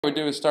would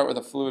do is start with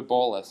a fluid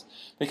bolus,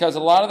 because a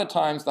lot of the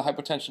times the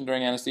hypotension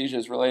during anesthesia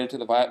is related to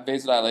the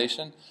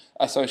vasodilation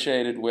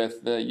associated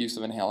with the use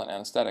of inhalant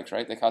anesthetics,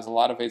 right? They cause a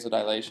lot of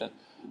vasodilation.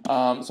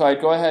 So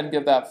I'd go ahead and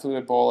give that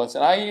fluid bolus,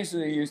 and I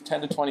usually use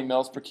 10 to 20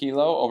 mils per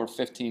kilo over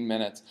 15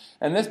 minutes.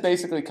 And this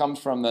basically comes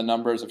from the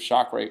numbers of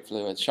shock rate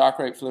fluids. Shock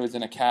rate fluids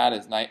in a cat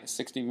is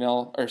 60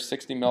 mil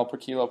per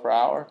kilo per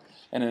hour,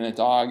 and in a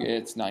dog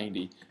it's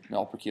 90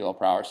 mil per kilo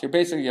per hour. So you're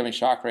basically giving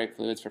shock rate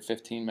fluids for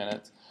 15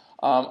 minutes.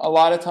 A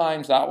lot of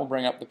times that will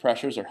bring up the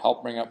pressures or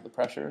help bring up the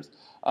pressures.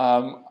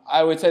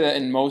 I would say that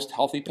in most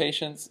healthy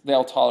patients,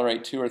 they'll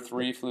tolerate 2 or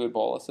 3 fluid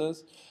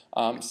boluses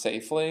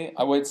safely.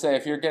 I would say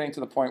if you're getting to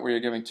the point where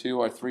you're giving 2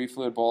 or 3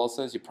 fluid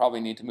boluses, you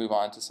probably need to move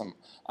on to some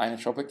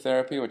inotropic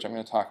therapy, which I'm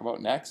going to talk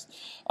about next.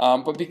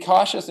 But be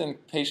cautious in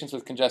patients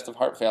with congestive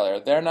heart failure.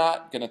 They're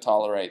not going to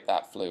tolerate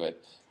that fluid.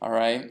 All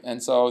right,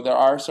 and so there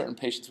are certain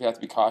patients we have to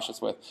be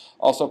cautious with.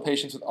 Also,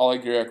 patients with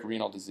oliguric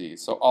renal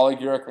disease. So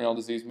oliguric renal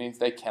disease means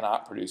they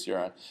cannot produce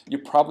urine. You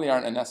probably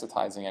aren't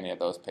anesthetizing any of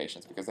those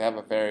patients because they have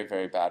a very,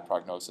 very bad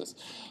prognosis.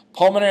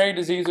 Pulmonary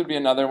disease would be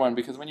another one,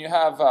 because when you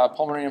have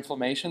pulmonary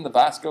inflammation, the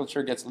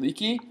vasculature gets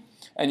leaky,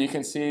 and you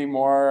can see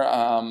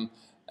more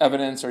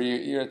evidence, or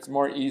you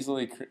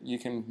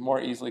can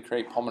more easily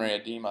create pulmonary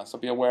edema. So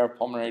be aware of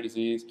pulmonary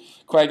disease.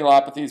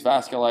 Coagulopathies,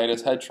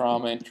 vasculitis, head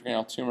trauma,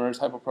 intracranial tumors,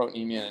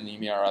 hypoproteinemia, and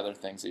anemia are other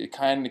things that you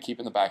kind of keep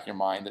in the back of your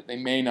mind, that they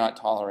may not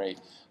tolerate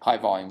high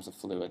volumes of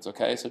fluids.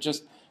 Okay, so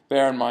just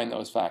bear in mind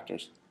those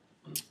factors.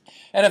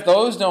 And if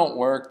those don't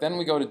work, then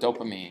we go to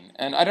dopamine.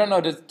 And I don't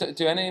know,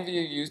 do any of you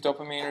use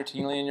dopamine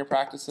routinely in your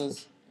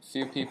practices? A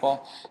few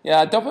people.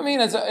 Yeah, dopamine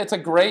it's a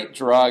great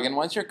drug, and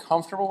once you're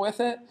comfortable with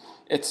it,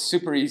 it's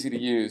super easy to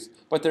use.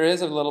 But there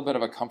is a little bit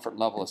of a comfort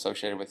level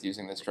associated with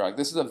using this drug.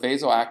 This is a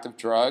vasoactive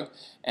drug,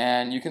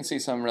 and you can see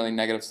some really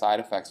negative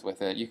side effects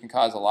with it. You can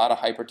cause a lot of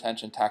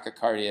hypertension,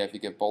 tachycardia if you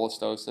give bolus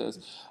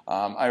doses.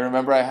 I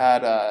remember I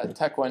had a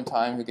tech one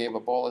time who gave a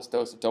bolus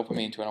dose of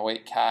dopamine to an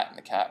awake cat, and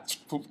the cat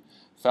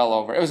fell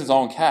over. It was his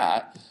own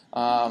cat.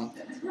 Yeah,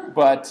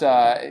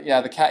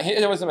 the cat,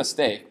 it was a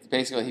mistake.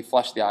 Basically, he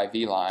flushed the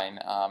IV line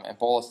and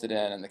bolused it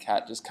in, and the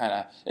cat just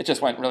it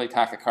just went really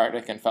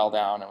tachycardic and fell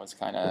down. It was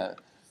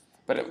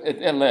but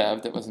it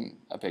lived. It wasn't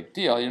a big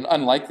deal. You're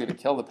unlikely to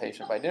kill the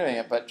patient by doing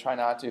it, but try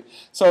not to.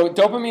 So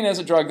dopamine is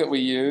a drug that we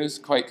use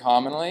quite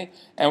commonly,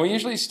 and we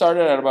usually start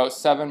it at about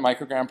 7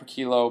 microgram per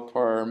kilo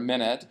per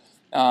minute.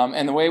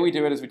 And the way we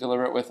do it is we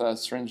deliver it with a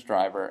syringe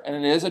driver. And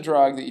it is a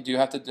drug that you do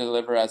have to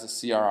deliver as a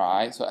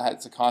CRI, so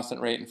it's a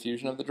constant rate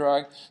infusion of the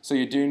drug. So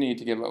you do need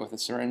to give it with a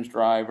syringe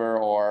driver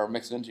or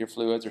mix it into your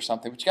fluids or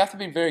something. But you have to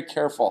be very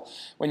careful.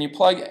 When you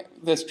plug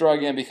this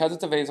drug in, because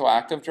it's a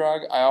vasoactive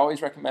drug, I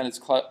always recommend it's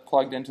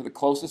plugged into the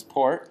closest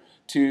port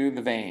to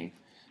the vein.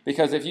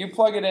 Because if you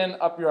plug it in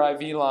up your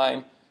IV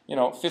line,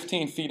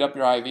 15 feet up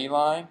your IV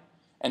line,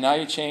 and now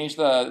you change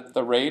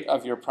the rate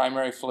of your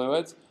primary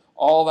fluids,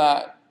 all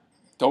that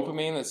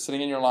dopamine that's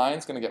sitting in your line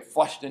is going to get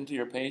flushed into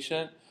your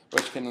patient,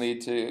 which can lead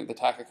to the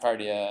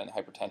tachycardia and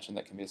hypertension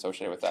that can be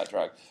associated with that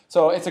drug.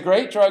 So it's a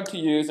great drug to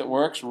use. It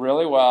works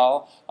really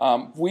well.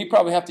 We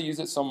probably have to use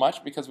it so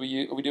much because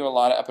we do a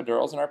lot of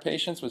epidurals in our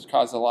patients, which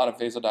causes a lot of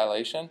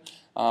vasodilation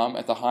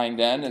at the hind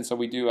end. And so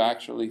we do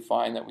actually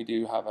find that we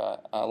do have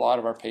a lot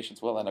of our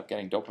patients will end up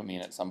getting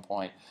dopamine at some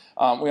point.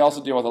 We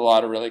also deal with a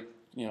lot of really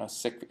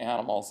sick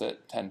animals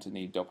that tend to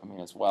need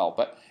dopamine as well.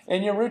 But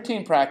in your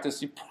routine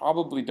practice, you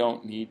probably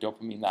don't need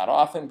dopamine that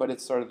often, but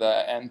it's sort of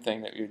the end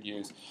thing that you would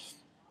use.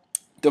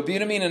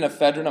 Dobutamine and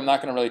ephedrine, I'm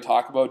not going to really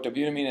talk about.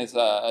 Dobutamine is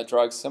a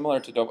drug similar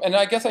to dopamine. And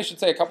I guess I should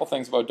say a couple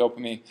things about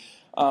dopamine.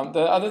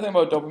 The other thing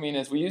about dopamine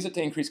is we use it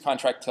to increase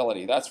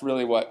contractility. That's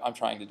really what I'm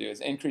trying to do,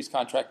 is increase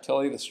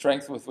contractility, the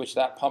strength with which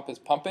that pump is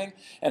pumping,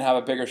 and have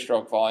a bigger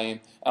stroke volume,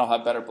 and I'll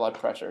have better blood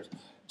pressures.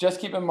 Just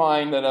keep in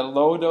mind that at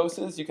low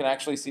doses, you can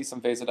actually see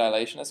some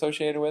vasodilation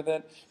associated with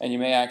it, and you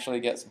may actually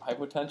get some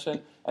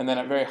hypotension. And then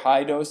at very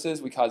high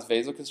doses, we cause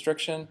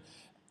vasoconstriction,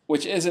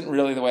 which isn't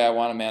really the way I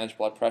want to manage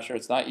blood pressure.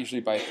 It's not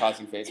usually by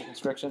causing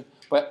vasoconstriction,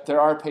 but there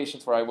are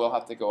patients where I will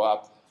have to go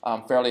up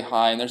fairly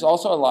high. And there's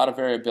also a lot of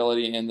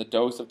variability in the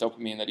dose of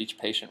dopamine that each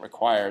patient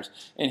requires.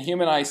 In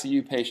human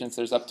ICU patients,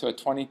 there's up to a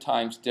 20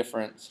 times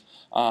difference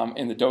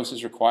in the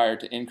doses required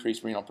to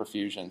increase renal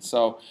perfusion.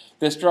 So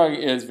this drug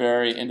is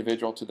very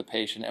individual to the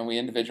patient, and we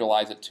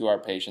individualize it to our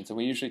patients. And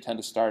we usually tend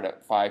to start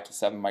at 5 to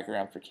 7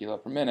 micrograms per kilo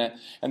per minute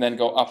and then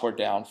go up or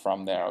down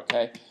from there,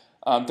 okay?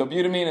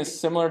 Dobutamine is a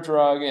similar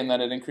drug in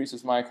that it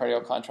increases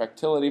myocardial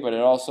contractility, but it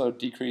also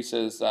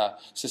decreases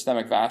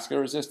systemic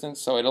vascular resistance.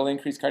 So it'll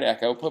increase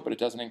cardiac output, but it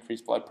doesn't increase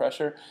blood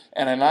pressure.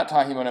 And I'm not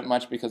talking about it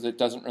much because it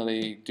doesn't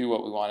really do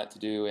what we want it to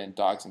do in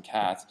dogs and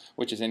cats,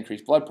 which is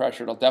increase blood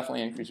pressure. It'll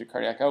definitely increase your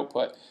cardiac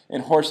output.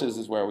 In horses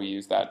is where we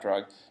use that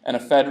drug. And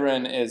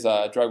ephedrine is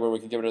a drug where we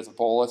can give it as a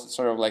bolus. It's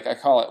sort of like, I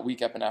call it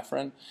weak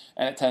epinephrine,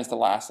 and it tends to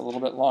last a little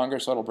bit longer,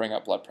 so it'll bring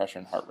up blood pressure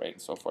and heart rate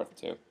and so forth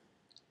too.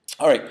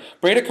 All right,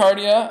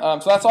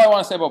 bradycardia. So that's all I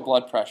want to say about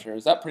blood pressure.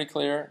 Is that pretty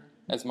clear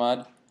as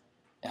mud?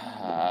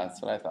 Yeah,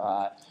 that's what I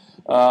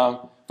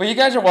thought. But you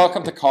guys are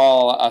welcome to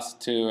call us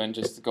too and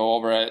just go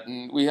over it.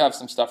 And we have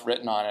some stuff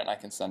written on it, and I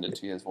can send it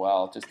to you as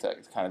well. Just to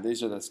kind of,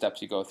 these are the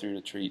steps you go through to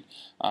treat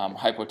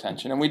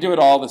hypotension. And we do it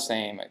all the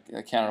same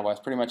at Canada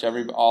West. Pretty much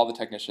all the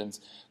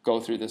technicians go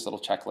through this little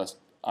checklist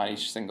on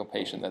each single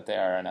patient that they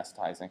are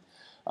anesthetizing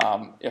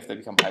if they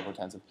become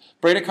hypotensive.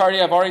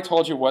 Bradycardia, I've already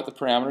told you what the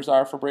parameters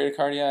are for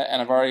bradycardia,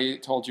 and I've already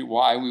told you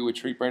why we would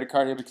treat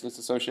bradycardia, because it's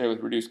associated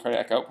with reduced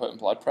cardiac output and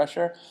blood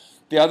pressure.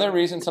 The other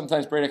reason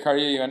sometimes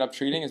bradycardia you end up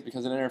treating is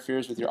because it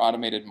interferes with your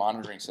automated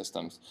monitoring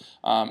systems,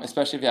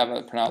 especially if you have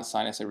a pronounced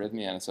sinus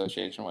arrhythmia in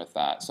association with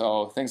that.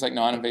 So things like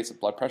non-invasive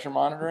blood pressure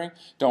monitoring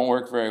don't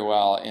work very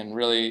well in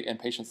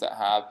patients that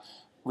have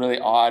really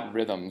odd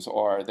rhythms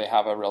or they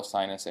have a real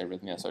sinus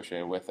arrhythmia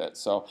associated with it.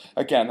 So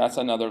again, that's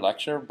another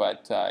lecture,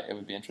 but it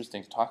would be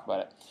interesting to talk about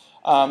it.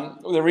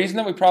 The reason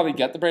that we probably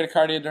get the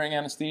bradycardia during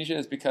anesthesia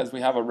is because we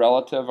have a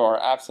relative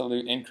or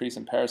absolute increase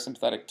in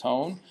parasympathetic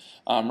tone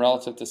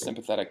relative to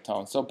sympathetic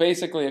tone. So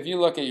basically, if you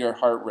look at your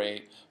heart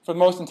rate, for the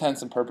most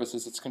intents and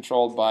purposes, it's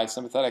controlled by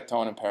sympathetic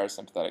tone and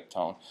parasympathetic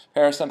tone.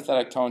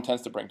 Parasympathetic tone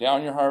tends to bring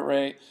down your heart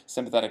rate.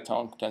 Sympathetic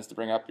tone tends to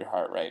bring up your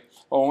heart rate.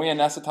 But when we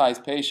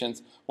anesthetize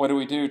patients, what do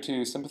we do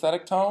to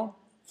sympathetic tone?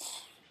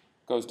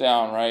 Goes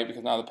down, right?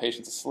 Because now the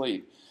patient's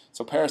asleep.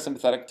 So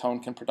parasympathetic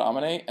tone can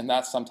predominate, and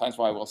that's sometimes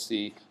why we'll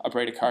see a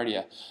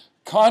bradycardia.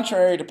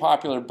 Contrary to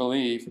popular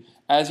belief,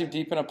 as you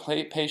deepen a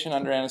patient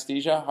under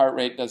anesthesia, heart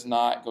rate does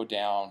not go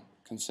down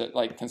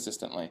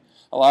consistently.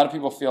 A lot of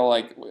people feel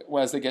like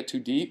as they get too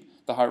deep,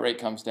 the heart rate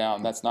comes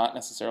down. That's not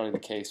necessarily the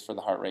case for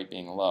the heart rate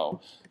being low.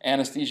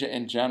 Anesthesia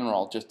in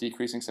general, just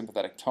decreasing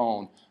sympathetic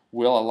tone,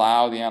 will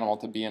allow the animal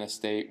to be in a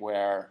state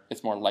where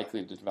it's more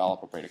likely to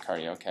develop a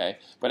bradycardia, okay?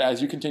 But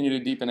as you continue to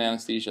deepen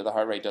anesthesia, the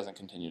heart rate doesn't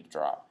continue to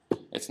drop.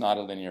 It's not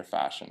a linear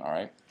fashion, all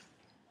right?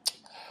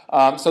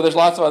 So there's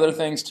lots of other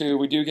things too.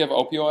 We do give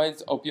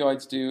opioids.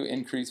 Opioids do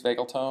increase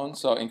vagal tone,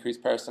 so increase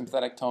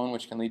parasympathetic tone,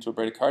 which can lead to a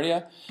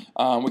bradycardia.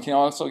 We can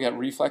also get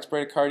reflex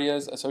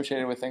bradycardias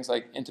associated with things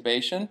like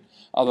intubation,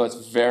 although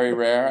it's very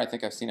rare. I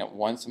think I've seen it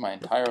once in my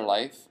entire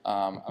life,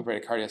 a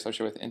bradycardia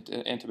associated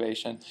with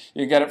intubation.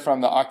 You can get it from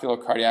the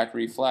oculocardiac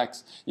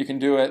reflex. You can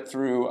do it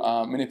through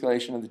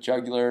manipulation of the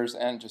jugulars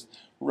and just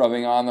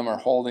rubbing on them or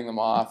holding them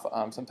off.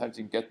 Sometimes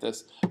you can get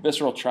this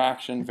visceral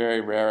traction,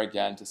 very rare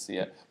again to see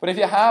it. But if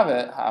you have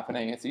it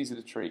happening, it's easy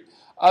to treat.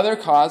 Other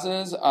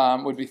causes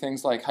would be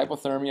things like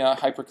hypothermia,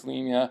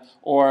 hyperkalemia,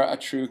 or a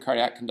true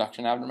cardiac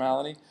conduction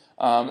abnormality.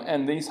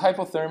 And these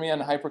hypothermia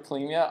and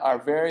hyperkalemia are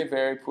very,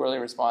 very poorly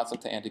responsive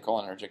to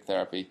anticholinergic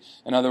therapy.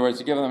 In other words,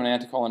 you give them an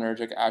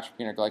anticholinergic,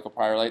 atropine, or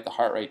glycopyrrolate, the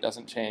heart rate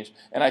doesn't change.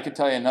 And I could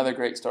tell you another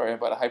great story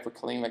about a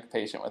hyperkalemic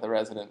patient with a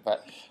resident,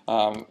 but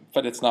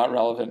it's not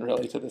relevant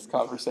really to this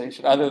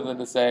conversation, other than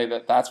to say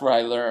that that's where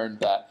I learned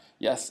that,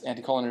 yes,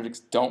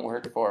 anticholinergics don't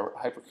work for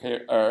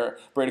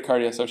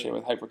bradycardia associated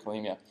with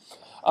hyperkalemia.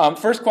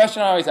 First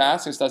question I always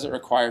ask is, does it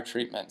require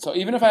treatment? So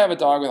even if I have a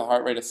dog with a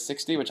heart rate of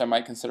 60, which I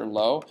might consider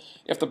low,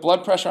 if the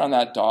blood pressure on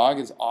that dog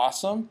is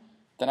awesome,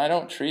 then I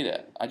don't treat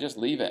it. I just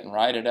leave it and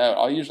ride it out.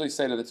 I'll usually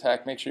say to the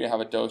tech, make sure you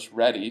have a dose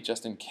ready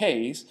just in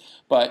case,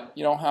 but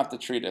you don't have to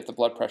treat it if the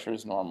blood pressure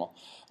is normal.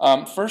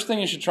 First thing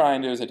you should try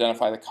and do is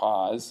identify the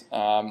cause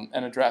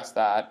and address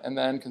that, and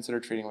then consider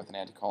treating with an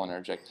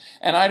anticholinergic.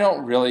 And I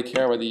don't really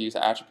care whether you use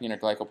atropine or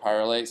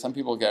glycopyrrolate. Some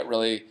people get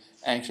really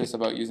anxious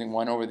about using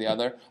one over the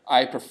other.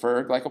 I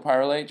prefer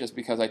glycopyrrolate just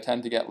because I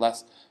tend to get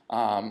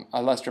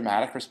a less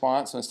dramatic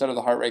response. So instead of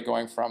the heart rate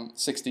going from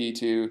 60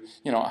 to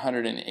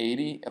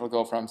 180, it'll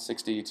go from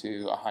 60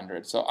 to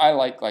 100. So I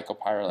like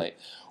glycopyrrolate.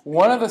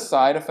 One of the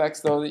side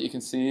effects, though, that you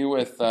can see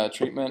with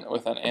treatment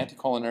with an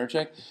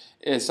anticholinergic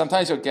is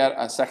sometimes you'll get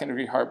a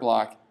second-degree heart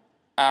block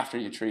after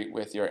you treat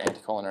with your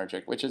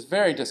anticholinergic, which is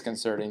very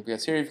disconcerting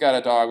because here you've got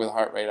a dog with a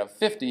heart rate of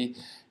 50.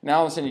 Now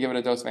all of a sudden you give it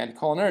a dose of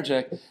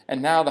anticholinergic,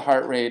 and now the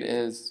heart rate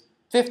is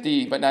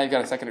 50, but now you've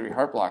got a second-degree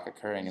heart block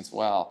occurring as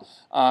well.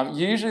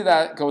 Usually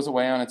that goes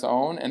away on its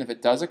own, and if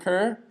it does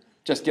occur,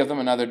 just give them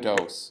another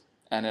dose,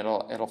 and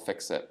it'll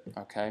fix it.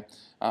 Okay.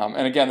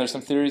 And again, there's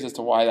some theories as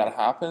to why that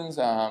happens,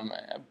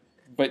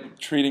 but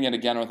treating it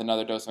again with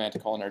another dose of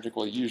anticholinergic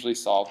will usually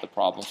solve the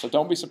problem. So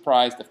don't be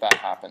surprised if that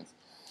happens.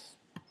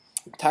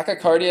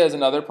 Tachycardia is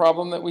another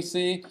problem that we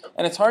see,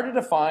 and it's hard to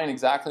define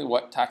exactly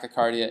what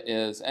tachycardia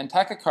is. And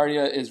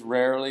tachycardia is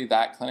rarely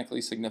that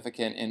clinically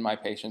significant in my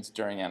patients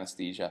during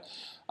anesthesia.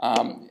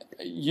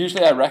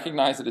 Usually I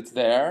recognize that it's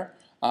there.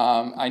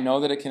 I know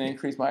that it can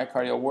increase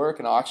myocardial work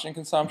and oxygen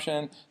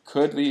consumption,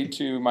 could lead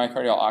to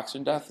myocardial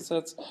oxygen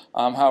deficits.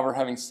 However,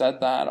 having said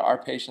that, our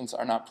patients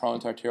are not prone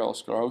to arterial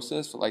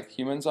sclerosis like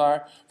humans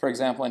are. For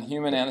example, in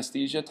human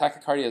anesthesia,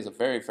 tachycardia is a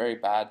very, very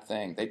bad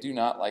thing. They do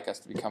not like us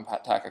to become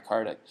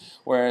tachycardic.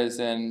 Whereas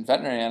in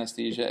veterinary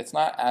anesthesia, it's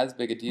not as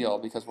big a deal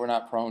because we're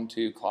not prone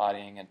to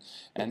clotting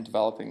and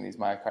developing these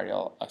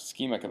myocardial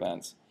ischemic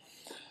events.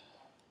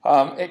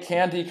 It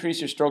can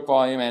decrease your stroke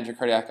volume and your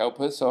cardiac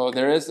output. So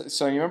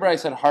you remember I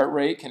said heart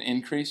rate can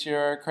increase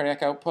your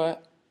cardiac output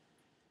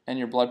and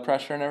your blood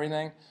pressure and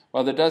everything?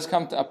 Well, there does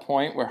come to a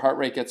point where heart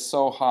rate gets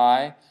so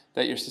high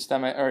that your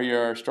systemic or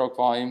your stroke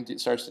volume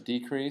starts to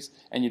decrease,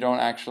 and you don't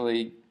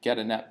actually get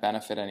a net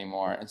benefit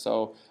anymore. And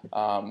so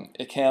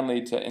it can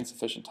lead to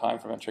insufficient time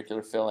for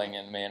ventricular filling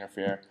and may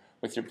interfere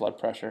with your blood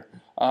pressure.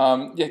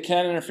 It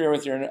can interfere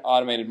with your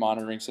automated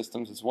monitoring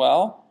systems as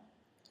well,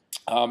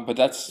 but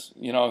that's,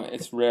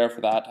 it's rare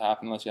for that to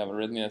happen unless you have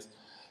arrhythmias.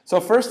 So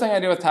first thing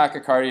I do with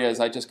tachycardia is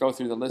I just go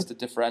through the list of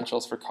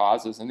differentials for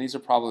causes, and these are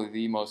probably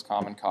the most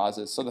common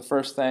causes. So the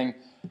first thing,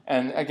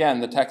 and again,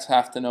 the techs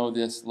have to know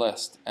this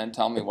list and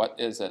tell me what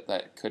is it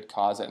that could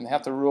cause it, and they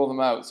have to rule them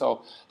out.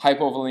 So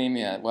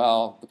hypovolemia,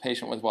 well, the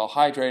patient was well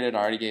hydrated,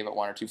 already gave it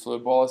 1 or 2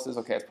 fluid boluses,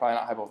 okay, it's probably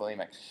not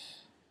hypovolemic.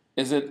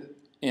 Is it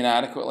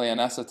inadequately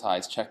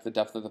anesthetized? Check the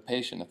depth of the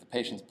patient. If the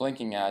patient's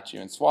blinking at you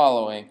and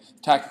swallowing,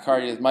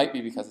 tachycardia might be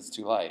because it's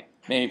too light.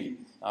 Maybe,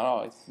 not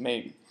always,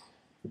 maybe.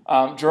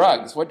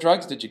 Drugs. What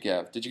drugs did you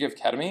give? Did you give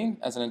ketamine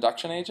as an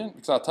induction agent?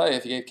 Because I'll tell you,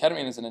 if you gave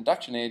ketamine as an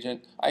induction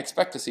agent, I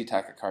expect to see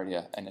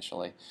tachycardia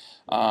initially.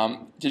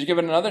 Did you give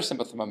it another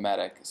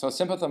sympathomimetic? So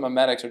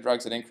sympathomimetics are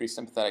drugs that increase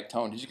sympathetic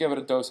tone. Did you give it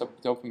a dose of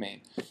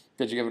dopamine?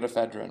 Did you give it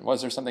ephedrine?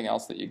 Was there something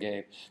else that you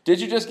gave? Did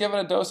you just give it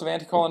a dose of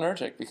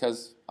anticholinergic?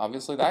 Because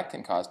obviously that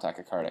can cause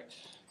tachycardia.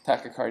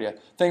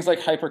 Things like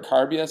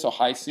hypercarbia, so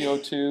high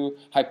CO2,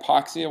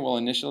 hypoxia will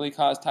initially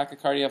cause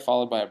tachycardia,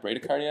 followed by a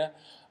bradycardia.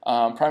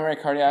 Primary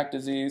cardiac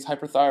disease,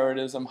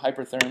 hyperthyroidism,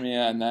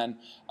 hyperthermia, and then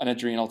an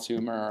adrenal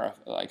tumor,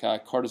 like a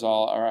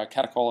cortisol or a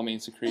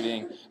catecholamine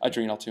secreting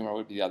adrenal tumor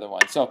would be the other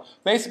one. So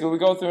basically we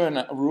go through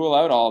and rule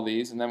out all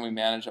these, and then we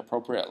manage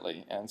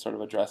appropriately and sort of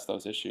address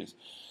those issues.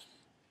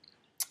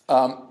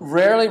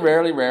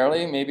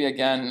 Rarely, maybe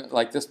again,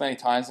 like this many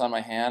times on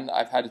my hand,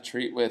 I've had to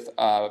treat with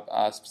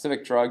a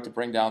specific drug to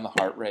bring down the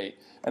heart rate.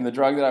 And the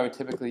drug that I would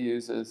typically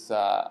use is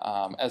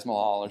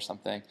esmolol or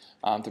something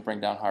to bring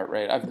down heart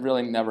rate. I've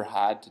really never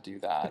had to do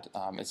that.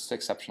 It's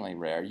exceptionally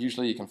rare.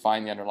 Usually you can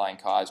find the underlying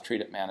cause,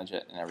 treat it, manage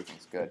it, and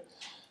everything's good.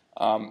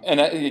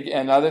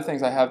 And other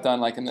things I have done,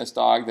 like in this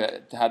dog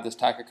that had this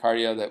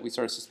tachycardia that we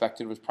sort of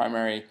suspected was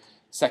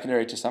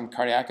secondary to some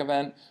cardiac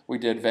event, we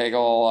did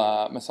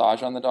vagal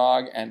massage on the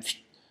dog, and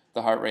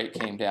the heart rate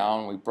came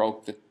down. We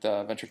broke the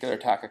ventricular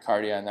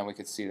tachycardia, and then we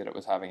could see that it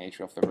was having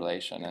atrial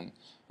fibrillation,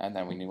 and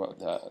then we knew what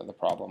the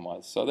problem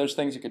was. So there's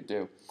things you could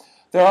do.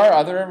 There are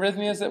other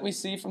arrhythmias that we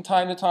see from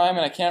time to time,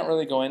 and I can't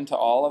really go into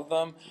all of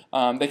them.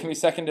 They can be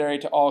secondary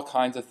to all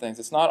kinds of things.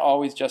 It's not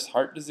always just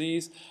heart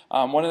disease.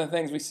 One of the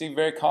things we see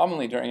very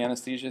commonly during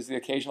anesthesia is the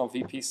occasional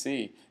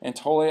VPC in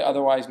totally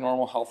otherwise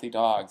normal, healthy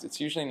dogs.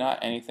 It's usually not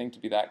anything to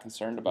be that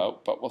concerned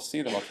about, but we'll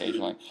see them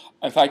occasionally.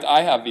 In fact,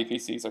 I have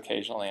VPCs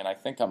occasionally, and I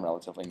think I'm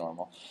relatively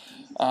normal.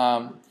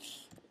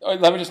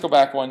 Let me just go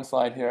back one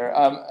slide here.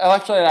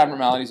 Electrolyte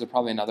abnormalities are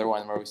probably another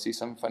one where we see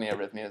some funny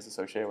arrhythmias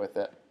associated with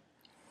it.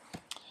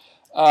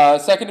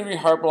 Secondary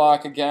heart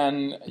block,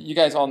 again, you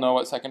guys all know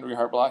what secondary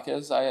heart block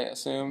is, I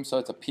assume. So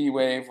it's a P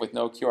wave with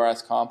no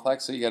QRS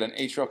complex. So you get an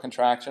atrial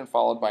contraction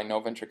followed by no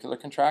ventricular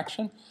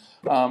contraction.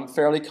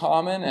 Fairly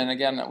common, and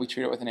again, we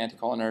treat it with an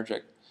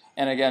anticholinergic.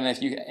 And again,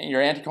 if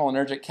your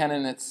anticholinergic can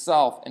in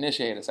itself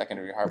initiate a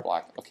secondary heart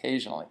block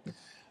occasionally,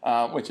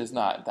 which is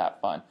not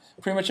that fun.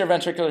 Premature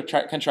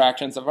ventricular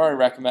contractions, I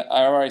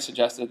already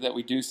suggested that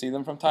we do see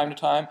them from time to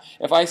time.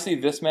 If I see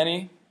this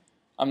many,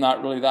 I'm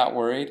not really that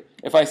worried.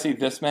 If I see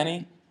this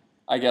many,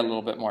 I get a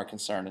little bit more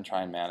concerned and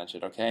try and manage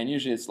it, okay? And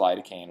usually it's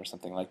lidocaine or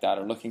something like that,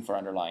 or looking for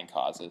underlying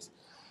causes.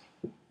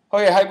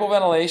 Okay,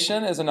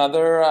 hypoventilation is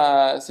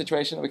another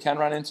situation that we can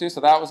run into.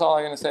 So that was all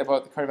I'm going to say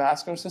about the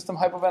cardiovascular system.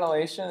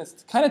 Hypoventilation,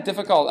 it's kind of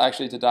difficult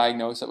actually to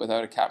diagnose it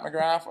without a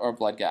capnograph or a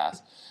blood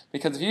gas.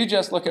 Because if you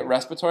just look at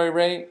respiratory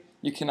rate,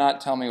 you cannot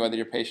tell me whether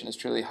your patient is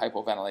truly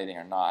hypoventilating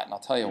or not, and I'll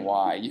tell you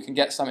why. You can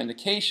get some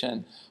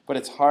indication, but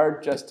it's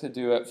hard just to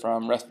do it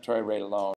from respiratory rate alone.